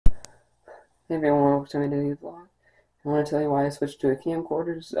Hey everyone, welcome to my daily vlog. I want to tell you why I switched to a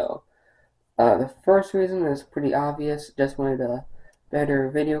camcorder. So, the first reason is pretty obvious, just wanted a better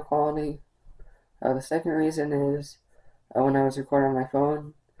video quality. The second reason is when I was recording on my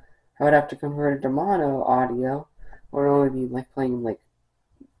phone, I would have to convert it to mono audio, or only be like playing like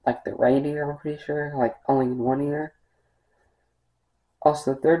the right ear. I'm pretty sure, like only in one ear.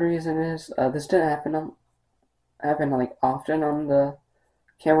 Also, the third reason is this didn't happen like often on the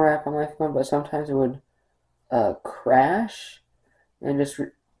camera app on my phone, but sometimes it would crash and just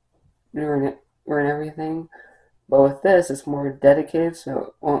ruin everything. But with this, it's more dedicated, so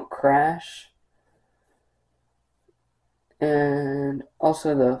it won't crash. And also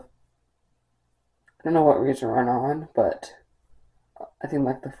I don't know what reason we're on, but I think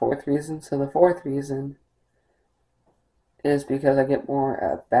like the fourth reason. So the fourth reason is because I get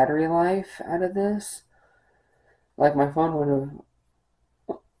more battery life out of this. Like my phone would have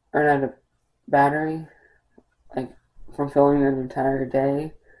run out of battery, like from filming an entire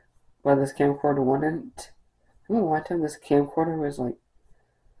day, but this camcorder wouldn't. I remember one time this camcorder was like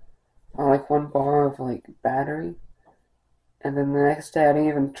on like 1 bar of like battery, and then the next day I didn't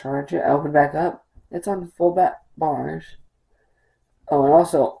even charge it. I opened it back up. It's on full bars. Oh, and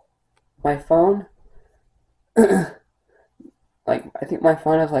also my phone, like I think my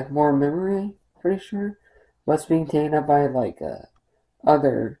phone has like more memory. Pretty sure, but it's being taken up by like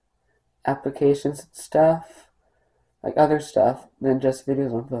other applications and stuff, like other stuff than just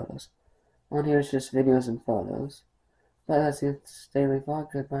videos and photos. On here it's just videos and photos. But that's it. Daily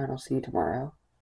vlog. Goodbye, and I'll see you tomorrow.